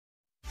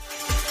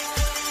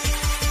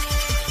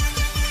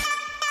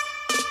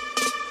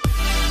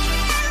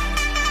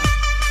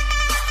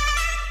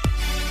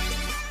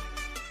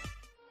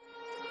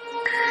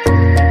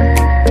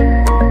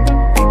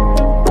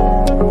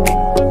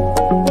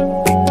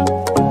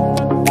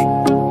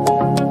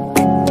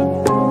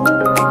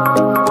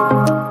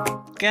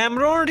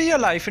real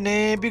life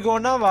name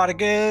Bigona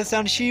Vargas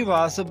and she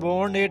was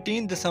born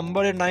 18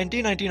 December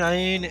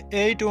 1999,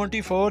 age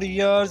 24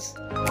 years.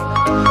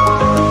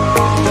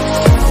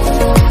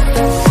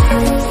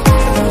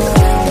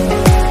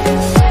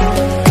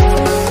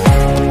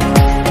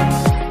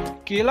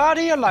 Kayla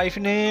real life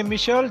name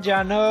Michelle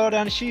Jenner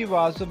and she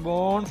was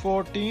born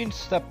 14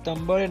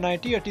 September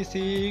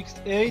 1986,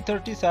 age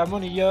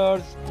 37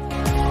 years.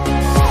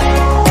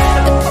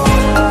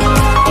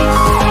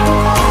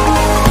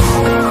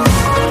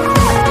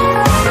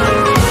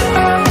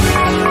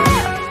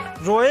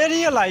 Roy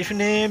real life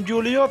name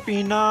Julio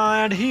Pina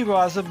and he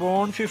was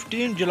born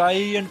 15 July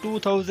in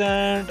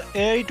 2000,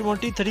 age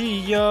 23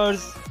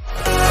 years.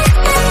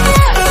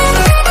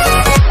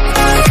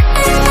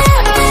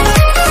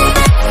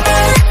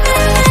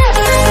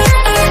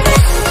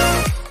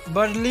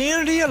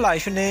 Berlin real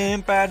life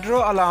name Pedro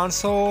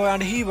Alonso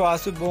and he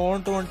was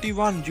born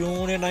 21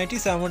 June in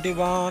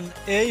 1971,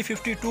 age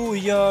 52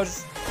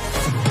 years.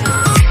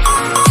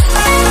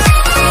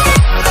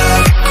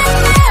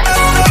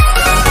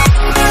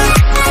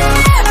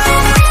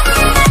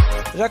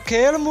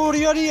 Raquel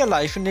Murillo real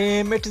life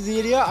name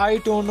Etziria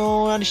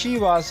Aitono and she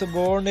was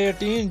born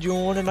 18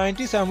 June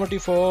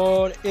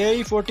 1974,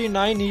 age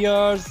 49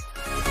 years.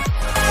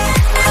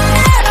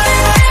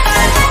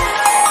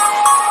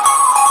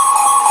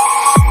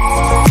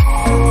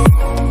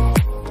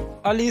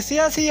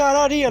 Alicia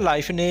Ciara real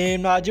life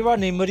name Najwa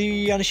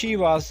Nimri and she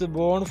was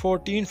born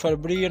 14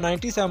 February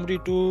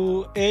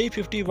 1972, age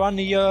 51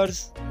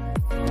 years.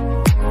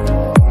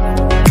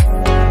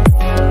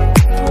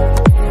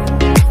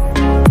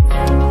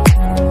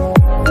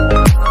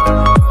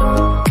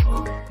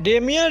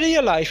 Damien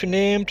real life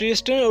name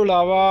Tristan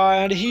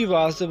Ulava and he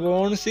was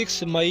born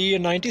 6 May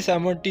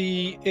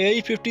 1970,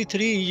 age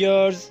 53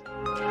 years.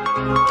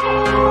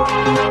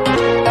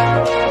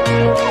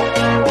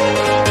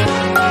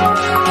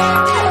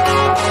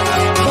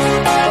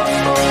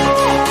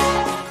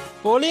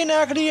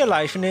 Polynac real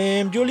life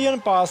name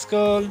Julian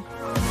Pascal.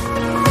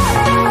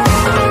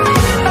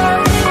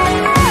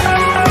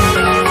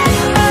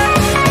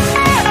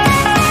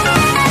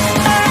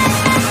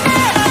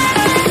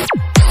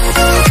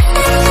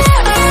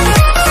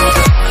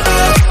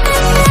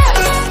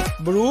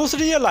 Bruce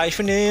real life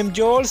name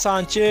Joel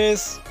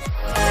Sanchez.